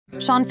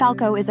Sean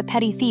Falco is a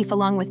petty thief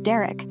along with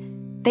Derek.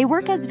 They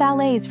work as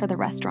valets for the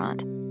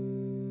restaurant.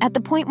 At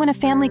the point when a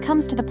family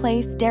comes to the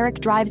place,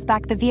 Derek drives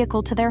back the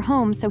vehicle to their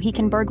home so he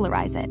can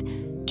burglarize it,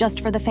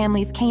 just for the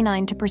family's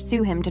canine to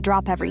pursue him to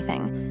drop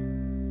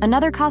everything.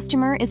 Another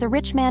customer is a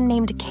rich man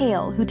named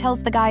Cale who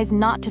tells the guys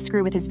not to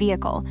screw with his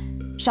vehicle.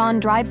 Sean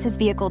drives his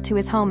vehicle to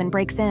his home and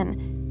breaks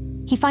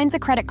in. He finds a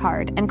credit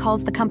card and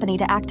calls the company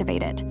to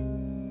activate it.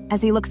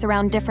 As he looks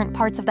around different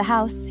parts of the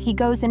house, he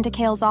goes into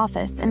Cale's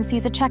office and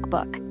sees a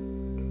checkbook.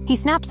 He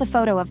snaps a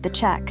photo of the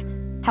check.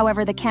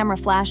 However, the camera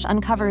flash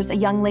uncovers a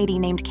young lady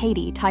named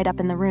Katie tied up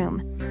in the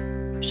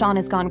room. Sean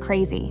has gone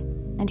crazy,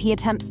 and he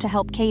attempts to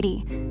help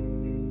Katie.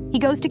 He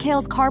goes to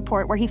Cale's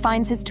carport where he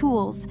finds his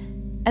tools,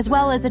 as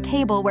well as a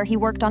table where he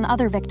worked on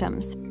other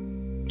victims.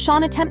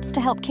 Sean attempts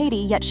to help Katie,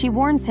 yet she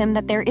warns him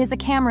that there is a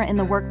camera in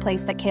the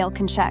workplace that Cale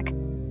can check.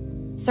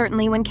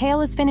 Certainly, when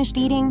Cale is finished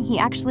eating, he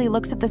actually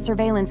looks at the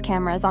surveillance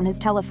cameras on his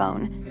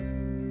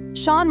telephone.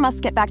 Sean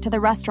must get back to the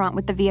restaurant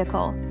with the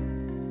vehicle.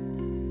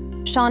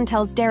 Sean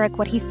tells Derek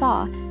what he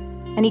saw,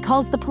 and he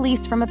calls the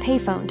police from a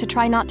payphone to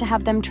try not to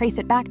have them trace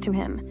it back to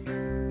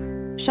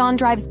him. Sean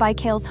drives by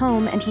Cale's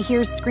home and he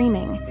hears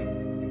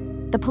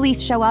screaming. The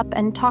police show up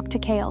and talk to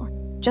Cale,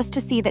 just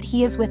to see that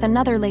he is with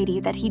another lady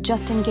that he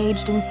just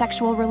engaged in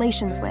sexual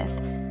relations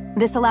with.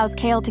 This allows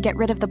Cale to get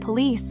rid of the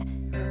police,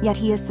 yet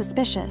he is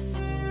suspicious.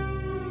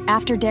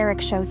 After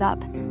Derek shows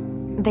up,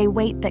 they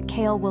wait that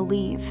Cale will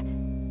leave,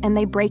 and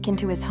they break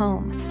into his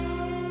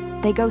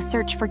home. They go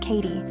search for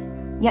Katie,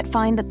 yet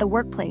find that the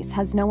workplace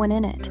has no one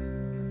in it.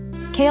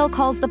 Cale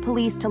calls the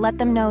police to let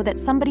them know that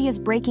somebody is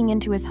breaking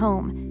into his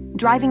home,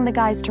 driving the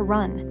guys to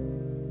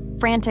run.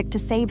 Frantic to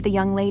save the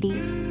young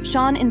lady,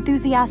 Sean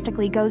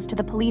enthusiastically goes to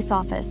the police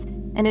office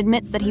and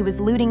admits that he was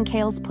looting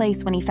Cale's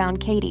place when he found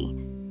Katie.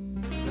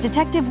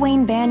 Detective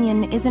Wayne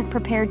Banyan isn't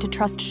prepared to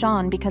trust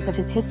Sean because of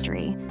his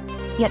history,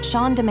 yet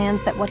Sean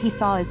demands that what he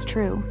saw is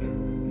true.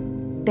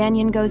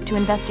 Banyan goes to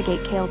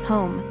investigate Cale's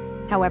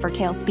home. However,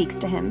 Cale speaks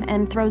to him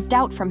and throws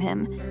doubt from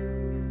him.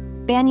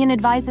 Banyan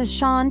advises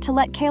Sean to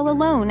let Cale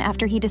alone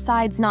after he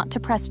decides not to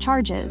press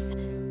charges,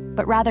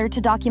 but rather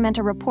to document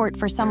a report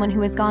for someone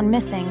who has gone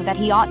missing that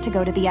he ought to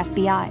go to the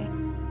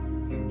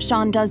FBI.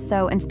 Sean does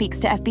so and speaks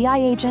to FBI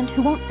agent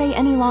who won't say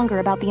any longer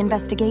about the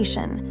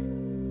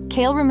investigation.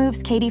 Cale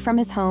removes Katie from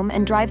his home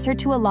and drives her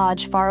to a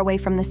lodge far away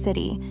from the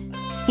city.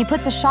 He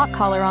puts a shock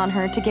collar on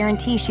her to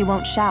guarantee she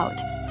won't shout.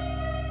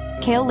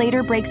 Cale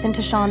later breaks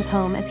into Sean's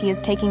home as he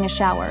is taking a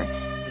shower,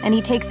 and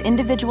he takes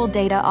individual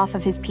data off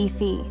of his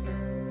PC.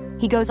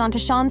 He goes onto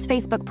Sean's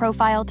Facebook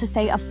profile to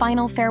say a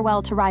final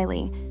farewell to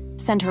Riley,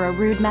 send her a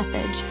rude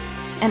message,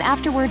 and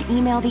afterward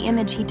email the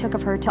image he took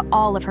of her to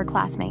all of her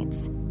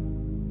classmates.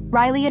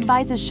 Riley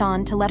advises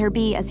Sean to let her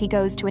be as he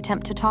goes to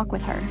attempt to talk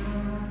with her.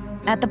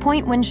 At the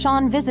point when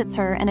Sean visits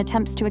her and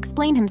attempts to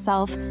explain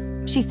himself,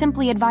 she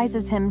simply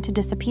advises him to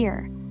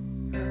disappear.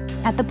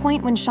 At the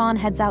point when Sean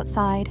heads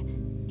outside,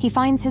 he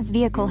finds his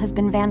vehicle has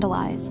been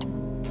vandalized,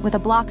 with a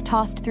block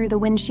tossed through the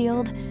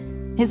windshield,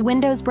 his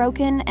windows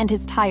broken, and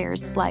his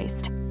tires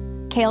sliced.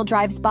 Cale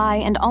drives by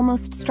and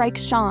almost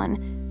strikes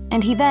Sean,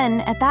 and he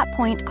then, at that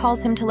point,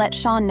 calls him to let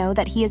Sean know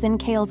that he is in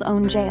Cale's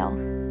own jail.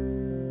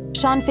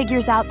 Sean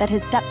figures out that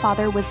his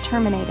stepfather was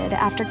terminated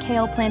after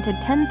Cale planted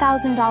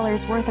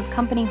 $10,000 worth of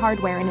company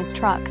hardware in his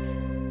truck,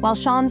 while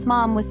Sean's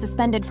mom was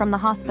suspended from the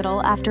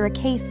hospital after a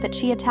case that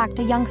she attacked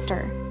a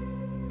youngster.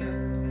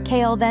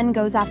 Cale then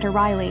goes after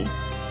Riley,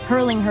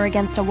 hurling her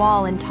against a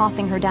wall and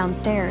tossing her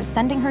downstairs,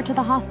 sending her to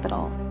the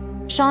hospital.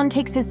 Sean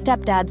takes his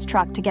stepdad's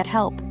truck to get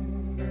help.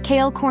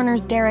 Cale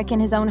corners Derek in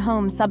his own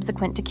home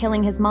subsequent to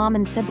killing his mom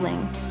and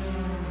sibling.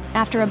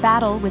 After a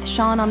battle with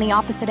Sean on the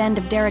opposite end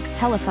of Derek's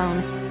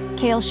telephone,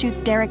 Cale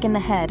shoots Derek in the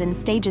head and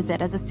stages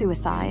it as a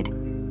suicide.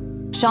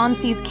 Sean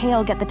sees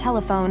Cale get the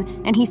telephone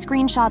and he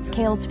screenshots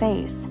Cale's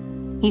face.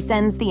 He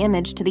sends the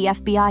image to the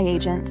FBI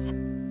agents.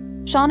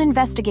 Sean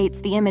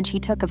investigates the image he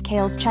took of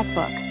Cale's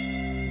checkbook.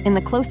 In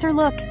the closer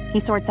look, he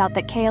sorts out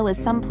that Cale is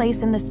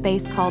someplace in the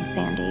space called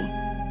Sandy.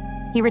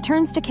 He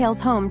returns to Cale's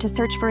home to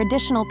search for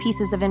additional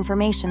pieces of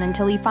information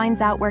until he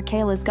finds out where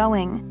Cale is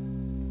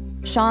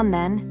going. Sean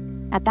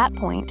then, at that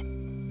point,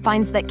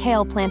 finds that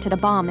Cale planted a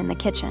bomb in the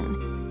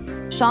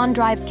kitchen. Sean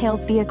drives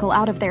Cale's vehicle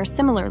out of there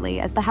similarly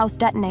as the house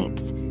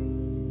detonates.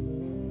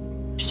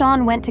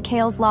 Sean went to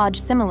Cale's lodge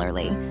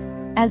similarly,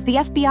 as the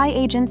FBI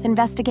agents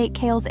investigate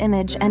Cale's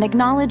image and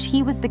acknowledge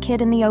he was the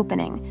kid in the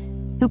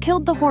opening, who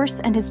killed the horse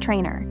and his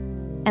trainer,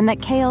 and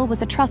that Cale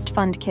was a trust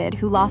fund kid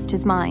who lost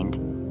his mind.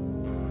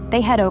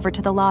 They head over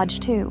to the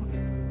lodge too.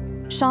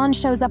 Sean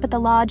shows up at the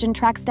lodge and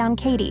tracks down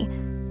Katie.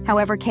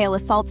 However, Cale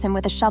assaults him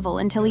with a shovel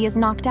until he is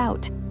knocked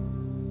out.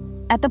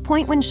 At the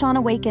point when Sean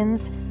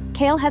awakens,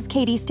 Cale has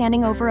Katie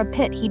standing over a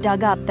pit he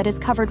dug up that is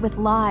covered with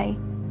lye.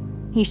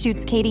 He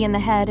shoots Katie in the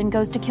head and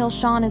goes to kill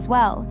Sean as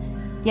well,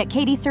 yet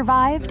Katie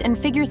survived and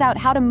figures out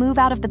how to move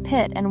out of the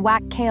pit and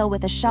whack Cale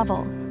with a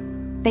shovel.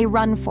 They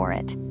run for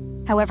it.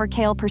 However,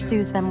 Cale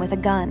pursues them with a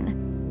gun.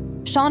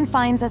 Sean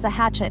finds as a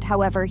hatchet,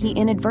 however, he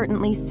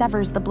inadvertently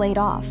severs the blade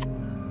off.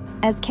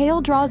 As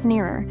Cale draws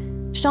nearer,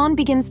 Sean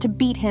begins to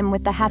beat him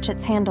with the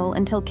hatchet's handle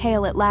until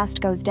Cale at last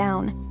goes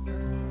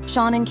down.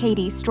 Sean and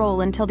Katie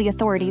stroll until the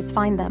authorities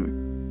find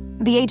them.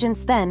 The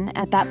agents then,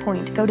 at that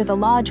point, go to the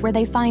lodge where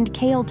they find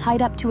Cale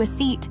tied up to a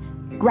seat,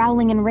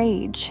 growling in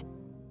rage.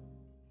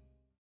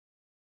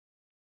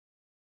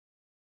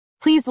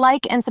 Please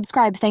like and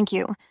subscribe, thank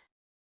you.